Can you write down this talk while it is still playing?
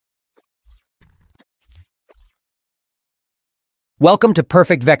Welcome to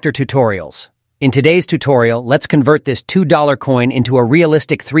Perfect Vector Tutorials. In today's tutorial, let's convert this $2 coin into a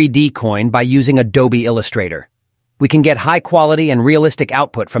realistic 3D coin by using Adobe Illustrator. We can get high quality and realistic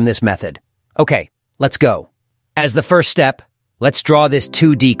output from this method. Okay, let's go. As the first step, let's draw this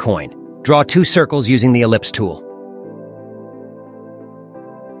 2D coin. Draw two circles using the ellipse tool.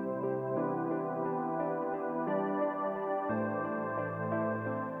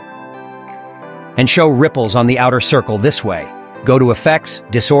 And show ripples on the outer circle this way. Go to Effects,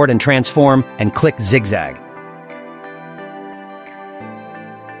 Distort and Transform, and click Zigzag.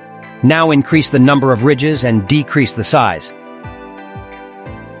 Now increase the number of ridges and decrease the size.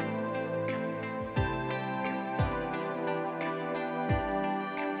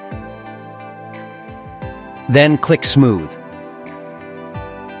 Then click Smooth.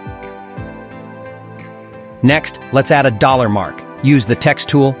 Next, let's add a dollar mark. Use the Text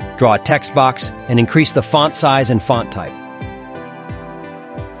tool, draw a text box, and increase the font size and font type.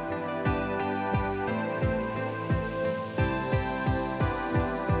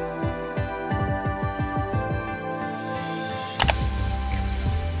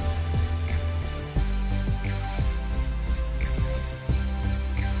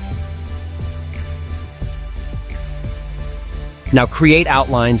 Now create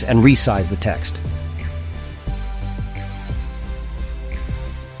outlines and resize the text.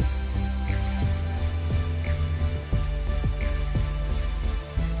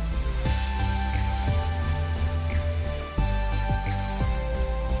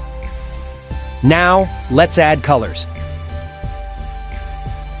 Now, let's add colors.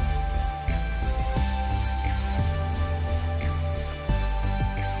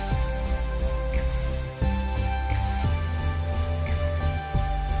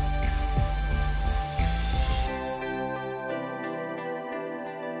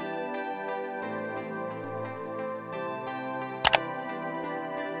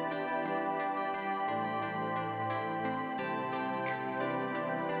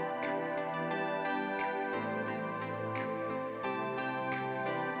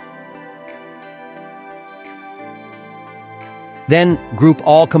 Then, group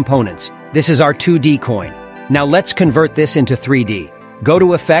all components. This is our 2D coin. Now let's convert this into 3D. Go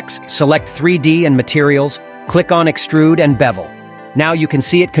to Effects, select 3D and Materials, click on Extrude and Bevel. Now you can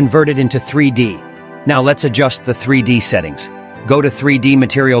see it converted into 3D. Now let's adjust the 3D settings. Go to 3D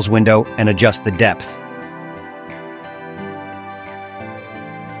Materials window and adjust the depth.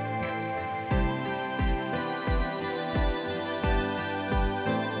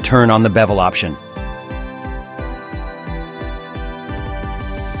 Turn on the bevel option.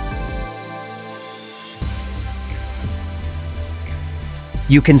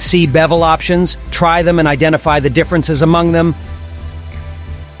 You can see bevel options, try them and identify the differences among them.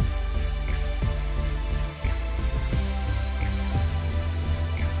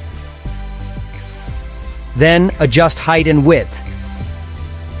 Then adjust height and width.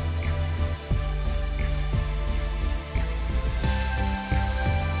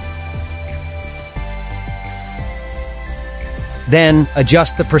 Then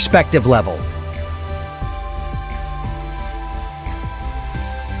adjust the perspective level.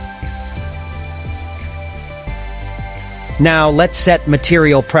 Now let's set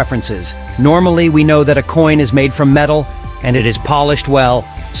material preferences. Normally we know that a coin is made from metal and it is polished well,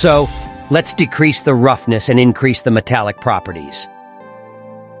 so let's decrease the roughness and increase the metallic properties.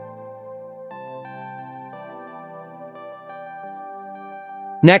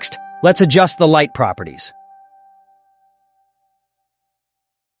 Next, let's adjust the light properties.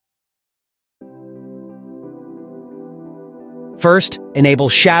 First, enable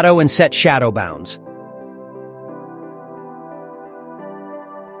shadow and set shadow bounds.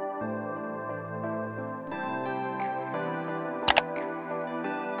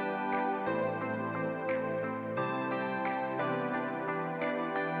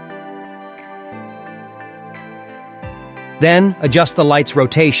 Then, adjust the light's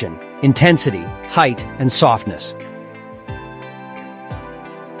rotation, intensity, height, and softness.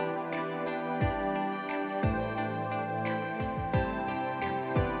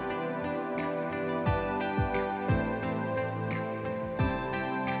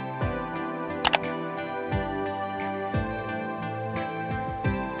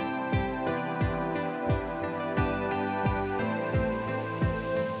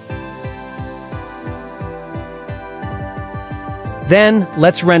 Then,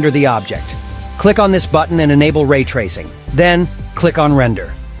 let's render the object. Click on this button and enable ray tracing. Then, click on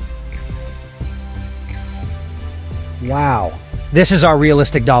Render. Wow, this is our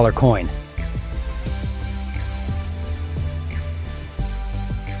realistic dollar coin.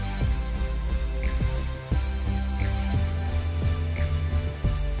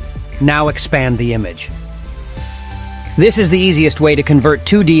 Now expand the image. This is the easiest way to convert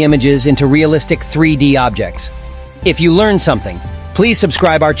 2D images into realistic 3D objects. If you learned something, please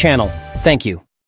subscribe our channel. Thank you.